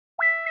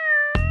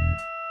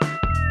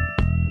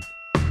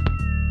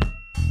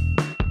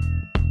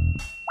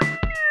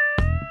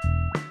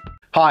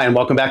Hi, and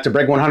welcome back to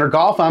Break 100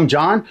 Golf. I'm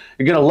John.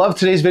 You're going to love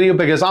today's video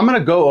because I'm going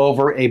to go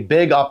over a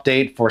big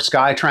update for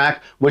SkyTrak,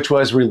 which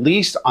was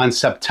released on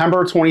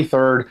September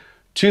 23rd,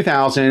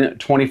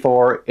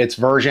 2024. It's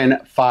version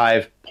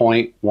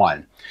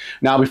 5.1.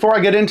 Now, before I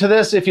get into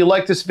this, if you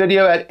like this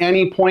video at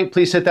any point,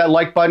 please hit that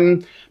like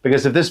button,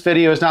 because if this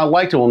video is not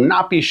liked, it will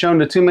not be shown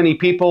to too many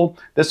people.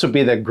 This would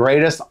be the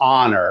greatest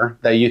honor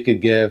that you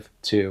could give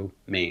to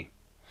me.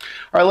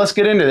 All right, let's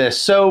get into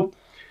this. So,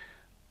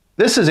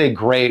 this is a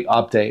great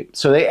update.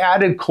 So they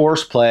added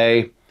course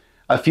play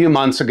a few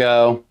months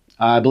ago.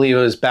 I believe it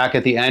was back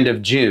at the end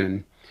of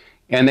June.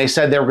 And they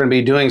said they were going to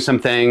be doing some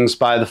things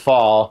by the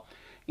fall.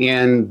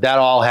 And that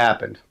all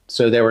happened.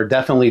 So they were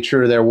definitely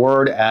true to their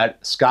word at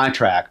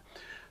SkyTrak.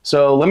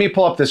 So let me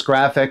pull up this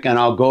graphic and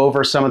I'll go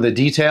over some of the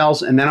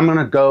details. And then I'm going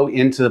to go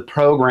into the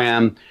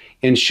program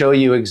and show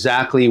you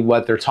exactly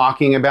what they're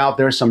talking about.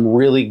 There's some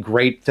really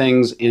great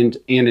things in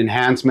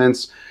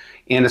enhancements.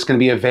 And it's going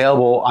to be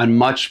available on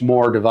much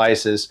more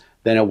devices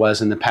than it was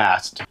in the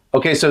past.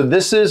 Okay, so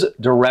this is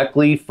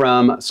directly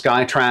from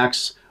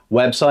SkyTrak's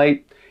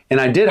website, and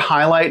I did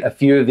highlight a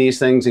few of these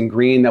things in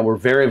green that were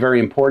very, very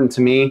important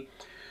to me.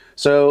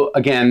 So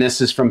again,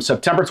 this is from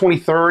September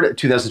 23rd,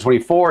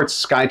 2024.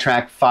 It's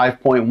SkyTrak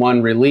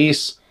 5.1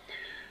 release.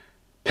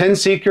 Pin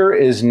Seeker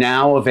is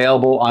now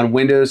available on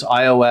Windows,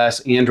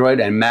 iOS,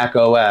 Android, and Mac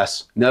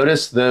OS.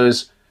 Notice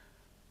those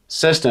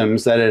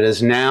systems that it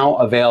is now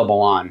available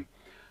on.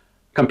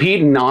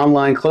 Compete in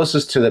online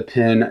closest to the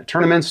pin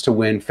tournaments to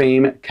win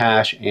fame,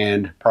 cash,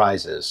 and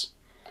prizes.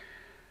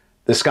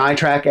 The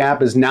SkyTrak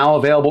app is now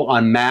available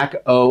on Mac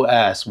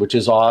OS, which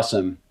is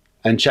awesome.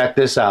 And check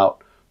this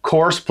out.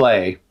 Course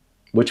Play,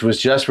 which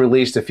was just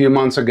released a few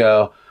months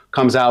ago,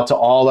 comes out to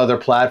all other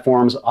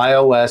platforms,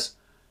 iOS,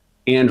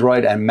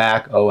 Android, and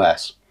Mac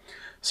OS.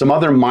 Some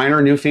other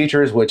minor new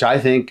features, which I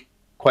think,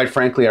 quite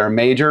frankly, are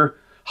major.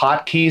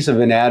 Hotkeys have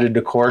been added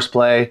to Course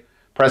Play.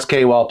 Press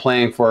K while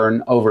playing for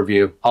an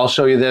overview. I'll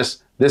show you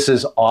this. This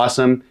is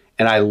awesome,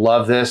 and I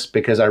love this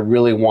because I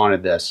really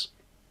wanted this.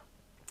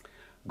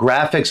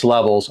 Graphics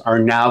levels are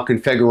now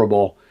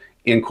configurable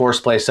in Course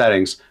Play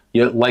settings,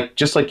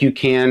 just like you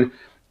can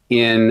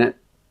in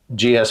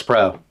GS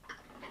Pro.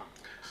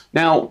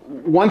 Now,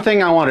 one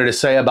thing I wanted to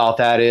say about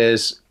that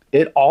is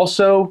it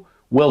also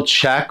will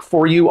check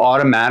for you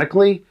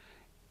automatically,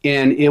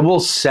 and it will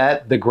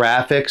set the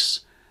graphics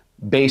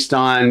based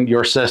on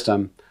your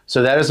system.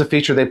 So that is a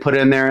feature they put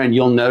in there, and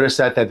you'll notice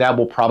that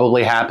will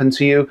probably happen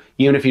to you.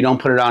 Even if you don't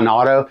put it on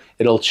auto,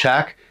 it'll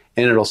check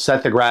and it'll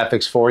set the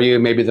graphics for you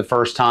maybe the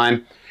first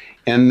time.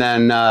 And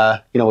then,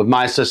 with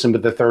my system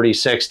with the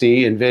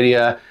 3060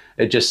 NVIDIA,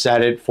 it just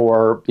set it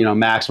for,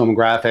 maximum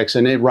graphics,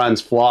 and it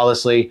runs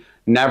flawlessly,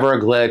 never a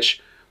glitch,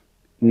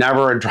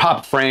 never a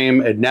drop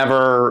frame. It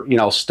never,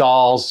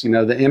 stalls.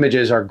 The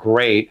images are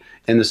great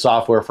in the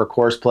software for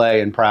Course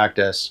Play and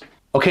practice.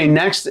 Okay,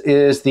 next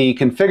is the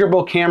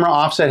configurable camera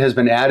offset has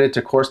been added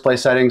to Course Play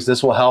settings.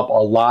 This will help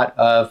a lot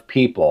of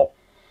people.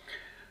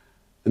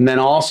 And then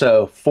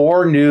also,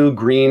 4 new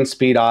green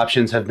speed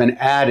options have been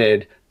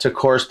added to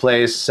Course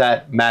Play's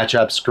set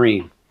matchup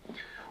screen.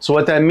 So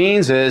what that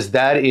means is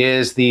that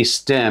is the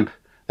stimp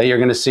that you're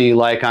going to see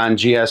like on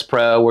GS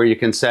Pro, where you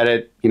can set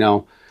it,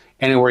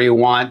 anywhere you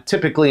want.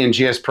 Typically in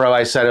GS Pro,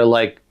 I set it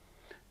like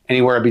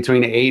anywhere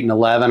between 8 and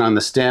 11 on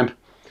the stimp.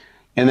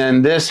 And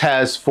then this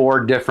has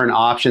 4 different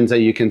options that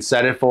you can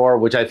set it for,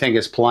 which I think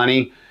is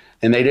plenty.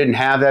 And they didn't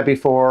have that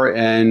before.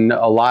 And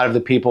a lot of the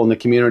people in the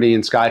community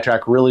in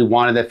SkyTrak really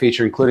wanted that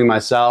feature, including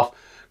myself,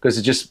 because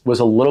it just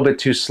was a little bit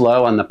too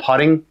slow on the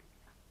putting.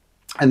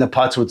 And the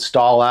putts would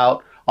stall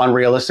out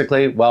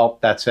unrealistically. Well,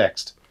 that's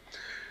fixed.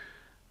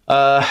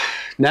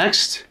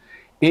 Next,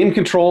 aim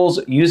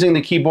controls using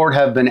the keyboard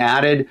have been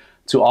added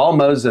to all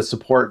modes that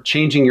support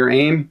changing your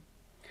aim.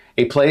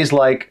 A plays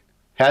like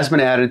has been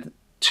added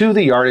to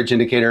the yardage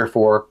indicator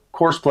for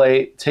Course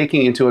Play,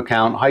 taking into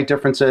account height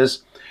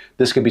differences.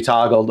 This can be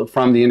toggled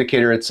from the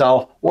indicator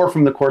itself or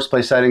from the Course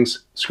Play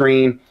settings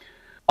screen.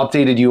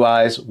 Updated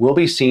UIs will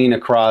be seen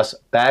across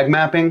bag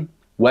mapping,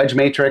 wedge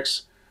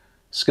matrix,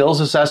 skills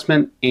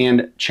assessment,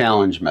 and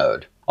challenge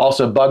mode.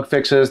 Also, bug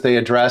fixes. They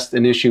addressed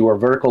an issue where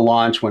vertical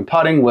launch when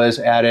putting was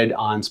added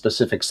on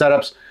specific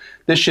setups.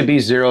 This should be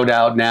zeroed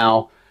out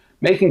now,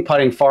 making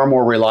putting far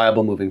more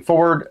reliable moving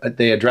forward.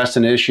 They addressed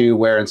an issue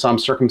where in some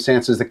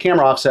circumstances the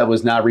camera offset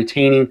was not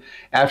retaining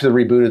after the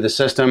reboot of the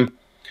system.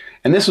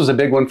 And this was a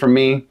big one for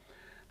me.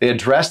 They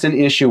addressed an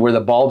issue where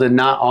the ball did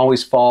not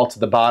always fall to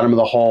the bottom of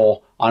the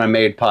hole on a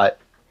made putt.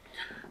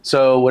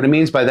 So what it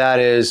means by that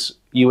is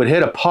you would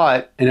hit a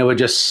putt and it would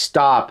just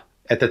stop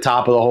at the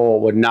top of the hole,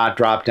 it would not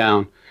drop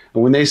down.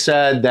 And when they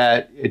said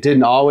that it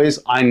didn't always,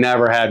 I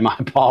never had my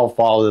ball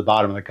fall to the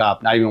bottom of the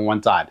cup, not even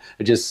one time.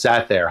 It just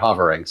sat there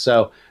hovering.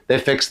 So they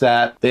fixed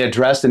that. They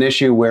addressed an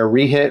issue where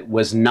rehit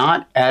was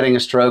not adding a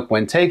stroke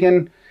when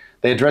taken.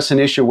 They addressed an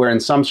issue where in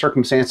some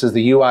circumstances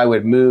the UI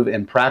would move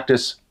in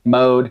practice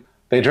mode.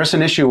 They addressed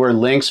an issue where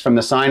links from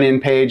the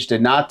sign-in page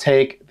did not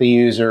take the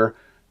user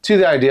to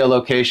the ideal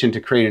location to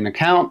create an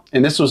account.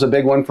 And this was a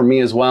big one for me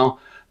as well.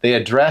 they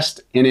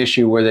addressed an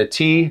issue where the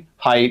tee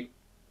height,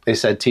 they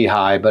said tee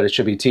high, but it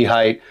should be tee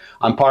height,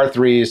 on par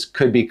threes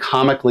could be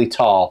comically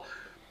tall.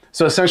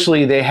 So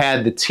essentially they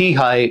had the tee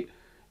height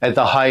at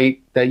the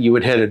height that you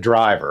would hit a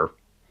driver.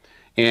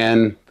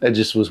 And it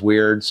just was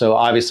weird. So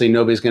obviously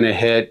nobody's going to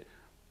hit,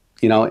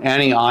 you know,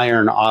 any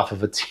iron off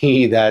of a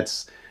tee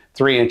that's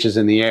 3 inches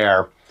in the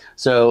air.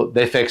 So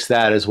they fixed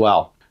that as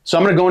well. So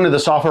I'm going to go into the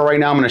software right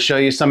now. I'm going to show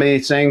you some of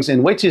these things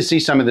and wait till you see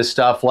some of this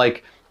stuff.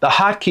 Like the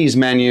hotkeys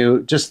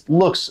menu just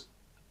looks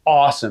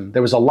awesome.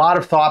 There was a lot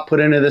of thought put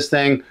into this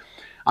thing.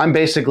 I'm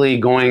basically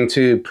going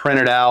to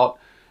print it out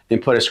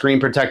and put a screen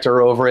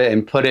protector over it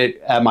and put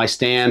it at my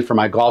stand for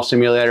my golf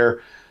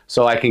simulator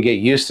so I can get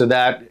used to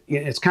that.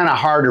 It's kind of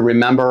hard to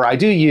remember. I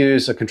do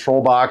use a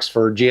control box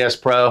for GS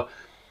Pro.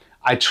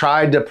 I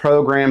tried to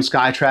program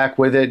SkyTrak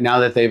with it now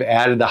that they've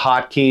added the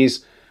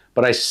hotkeys,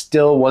 but I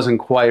still wasn't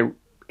quite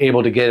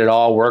able to get it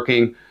all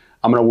working.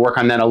 I'm going to work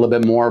on that a little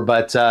bit more,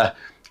 but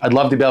I'd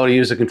love to be able to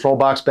use a control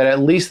box, but at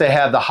least they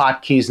have the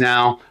hotkeys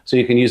now, so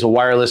you can use a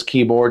wireless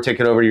keyboard, take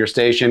it over to your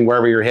station,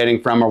 wherever you're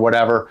hitting from or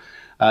whatever.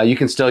 You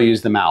can still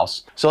use the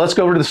mouse. So let's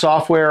go over to the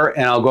software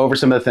and I'll go over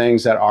some of the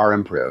things that are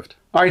improved.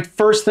 All right,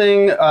 first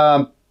thing,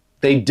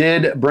 they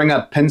did bring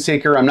up Pin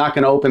Seeker. I'm not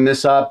going to open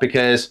this up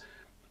because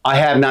I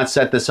have not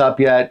set this up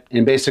yet.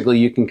 And basically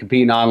you can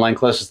compete in online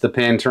closest to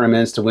pin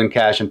tournaments to win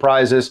cash and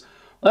prizes.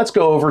 Let's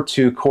go over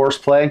to Course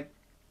Play.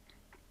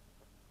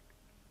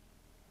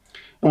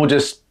 And we'll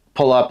just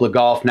pull up Le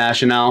Golf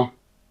National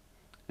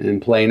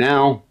and play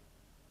now.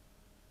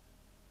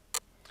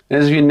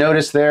 And as you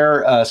notice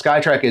there,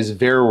 SkyTrak is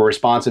very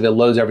responsive. It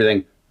loads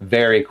everything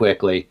very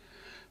quickly.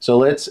 So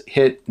let's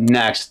hit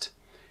next.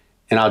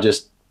 And I'll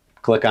just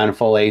click on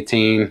full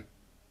 18.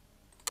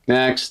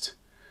 Next.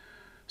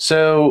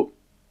 So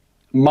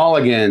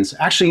mulligans.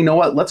 Actually, you know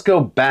what? Let's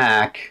go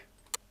back.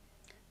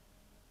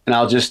 And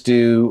I'll just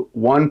do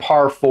 1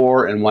 par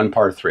 4 and 1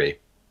 par 3.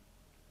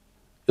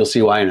 You'll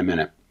see why in a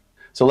minute.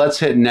 So let's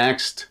hit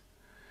next.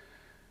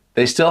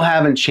 They still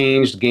haven't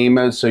changed game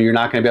mode, so you're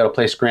not going to be able to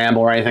play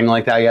scramble or anything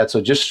like that yet. So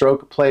just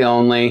stroke play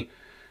only.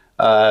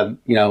 You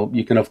know,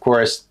 you can of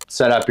course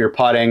set up your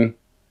putting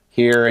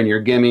here and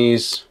your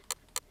gimmies,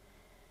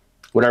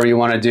 whatever you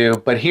want to do.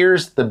 But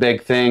here's the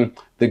big thing,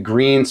 the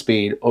green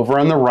speed over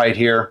on the right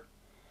here.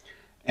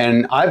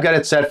 And I've got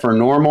it set for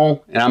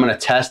normal, and I'm going to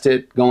test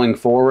it going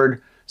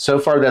forward. So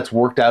far that's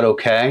worked out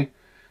okay.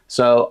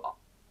 So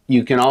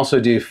you can also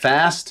do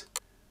fast,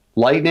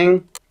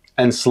 lightning,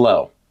 and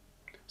slow.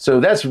 So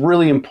that's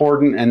really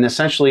important, and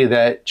essentially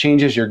that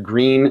changes your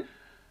green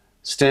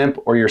stimp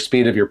or your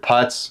speed of your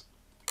putts.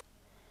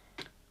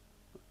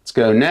 Let's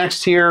go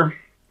next here.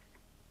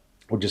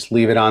 We'll just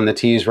leave it on the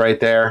tees right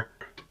there.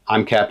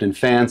 I'm Captain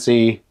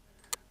Fancy.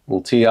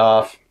 We'll tee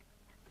off.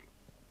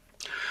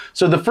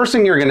 So the first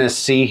thing you're going to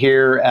see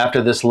here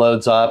after this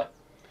loads up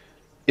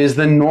is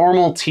the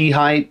normal tee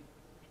height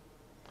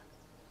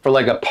for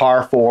like a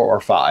par 4 or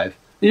 5.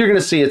 You're going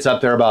to see it's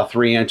up there about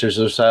 3 inches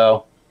or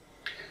so.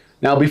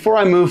 Now, before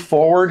I move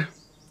forward,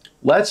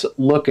 let's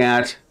look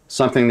at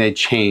something they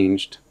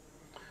changed.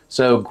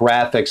 So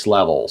graphics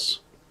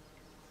levels.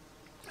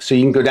 So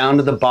you can go down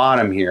to the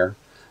bottom here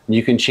and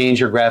you can change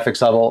your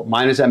graphics level.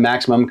 Mine is at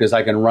maximum because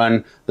I can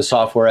run the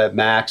software at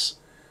max.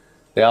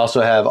 They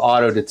also have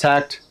auto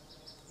detect,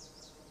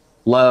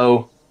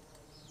 low,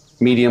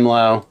 medium,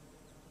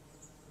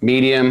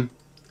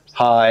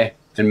 high,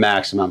 and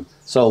maximum.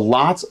 So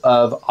lots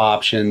of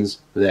options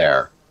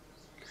there.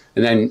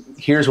 And then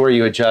here's where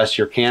you adjust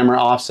your camera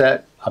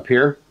offset up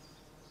here.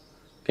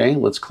 Okay,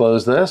 let's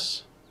close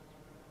this.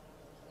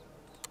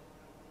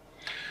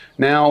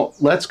 Now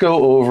let's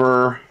go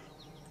over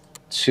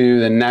to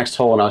the next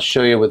hole and I'll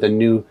show you what the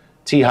new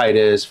tee height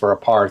is for a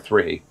par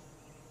 3.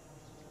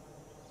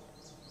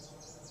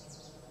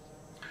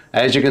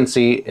 As you can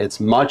see, it's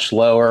much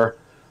lower,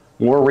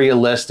 more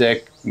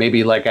realistic,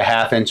 maybe like a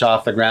 ½ inch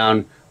off the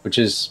ground, which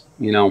is,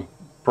 you know,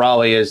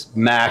 probably is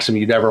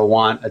maximum you'd ever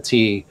want a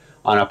tee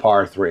on a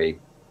par 3. All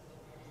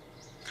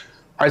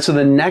right, so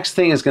the next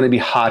thing is going to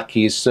be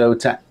hotkeys. So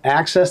to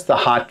access the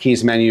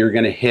hotkeys menu, you're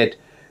going to hit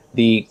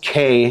the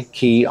K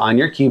key on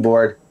your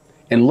keyboard.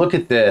 And look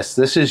at this.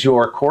 This is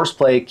your Course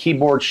Play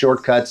keyboard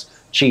shortcuts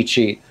cheat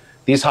sheet.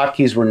 These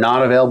hotkeys were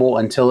not available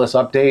until this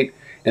update,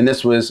 and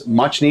this was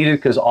much needed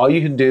because all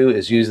you can do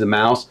is use the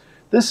mouse.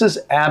 This is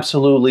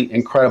absolutely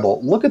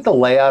incredible. Look at the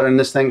layout in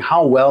this thing,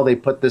 how well they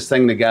put this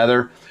thing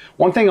together.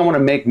 One thing I want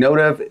to make note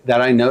of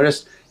that I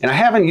noticed, and I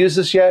haven't used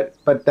this yet,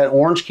 but that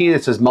orange key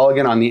that says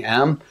mulligan on the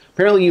M,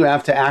 apparently you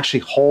have to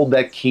actually hold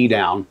that key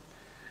down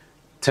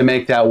to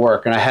make that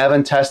work. And I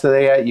haven't tested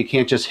it yet. You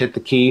can't just hit the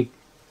key,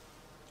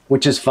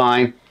 which is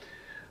fine.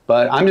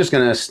 But I'm just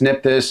going to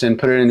snip this and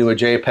put it into a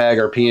JPEG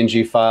or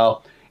PNG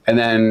file and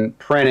then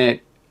print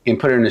it and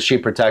put it in a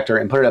sheet protector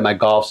and put it at my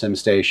golf sim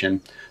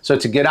station. So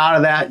to get out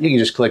of that, you can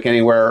just click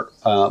anywhere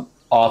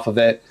off of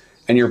it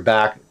and you're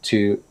back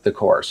to the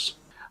course.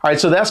 All right,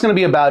 so that's going to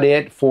be about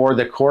it for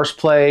the Course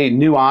Play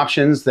new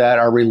options that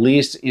are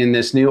released in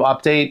this new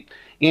update.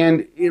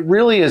 And it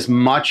really is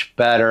much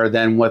better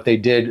than what they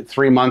did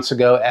 3 months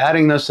ago,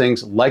 adding those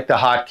things like the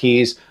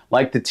hotkeys,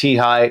 like the tee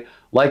height,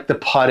 like the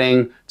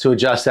putting to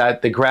adjust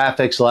that, the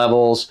graphics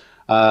levels.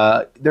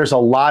 There's a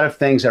lot of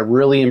things that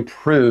really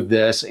improve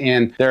this,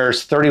 and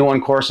there's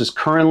 31 courses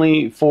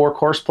currently for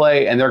course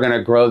play, and they're going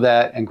to grow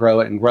that and grow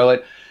it and grow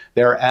it.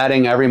 They're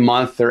adding every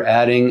month, they're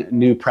adding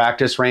new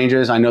practice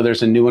ranges. I know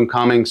there's a new one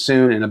coming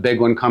soon and a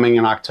big one coming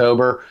in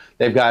October.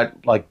 They've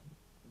got like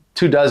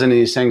 24 of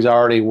these things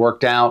already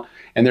worked out,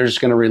 and they're just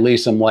going to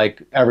release them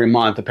like every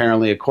month,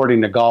 apparently,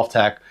 according to Golf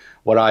Tech,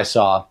 what I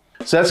saw.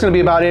 So that's going to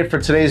be about it for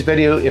today's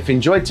video. If you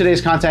enjoyed today's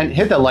content,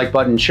 hit that like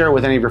button, share it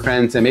with any of your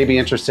friends that may be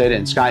interested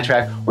in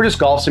SkyTrak or just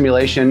golf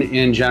simulation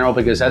in general,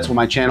 because that's what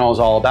my channel is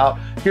all about.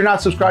 If you're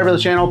not subscribed to the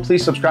channel,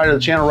 please subscribe to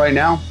the channel right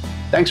now.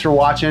 Thanks for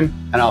watching,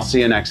 and I'll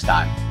see you next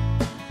time.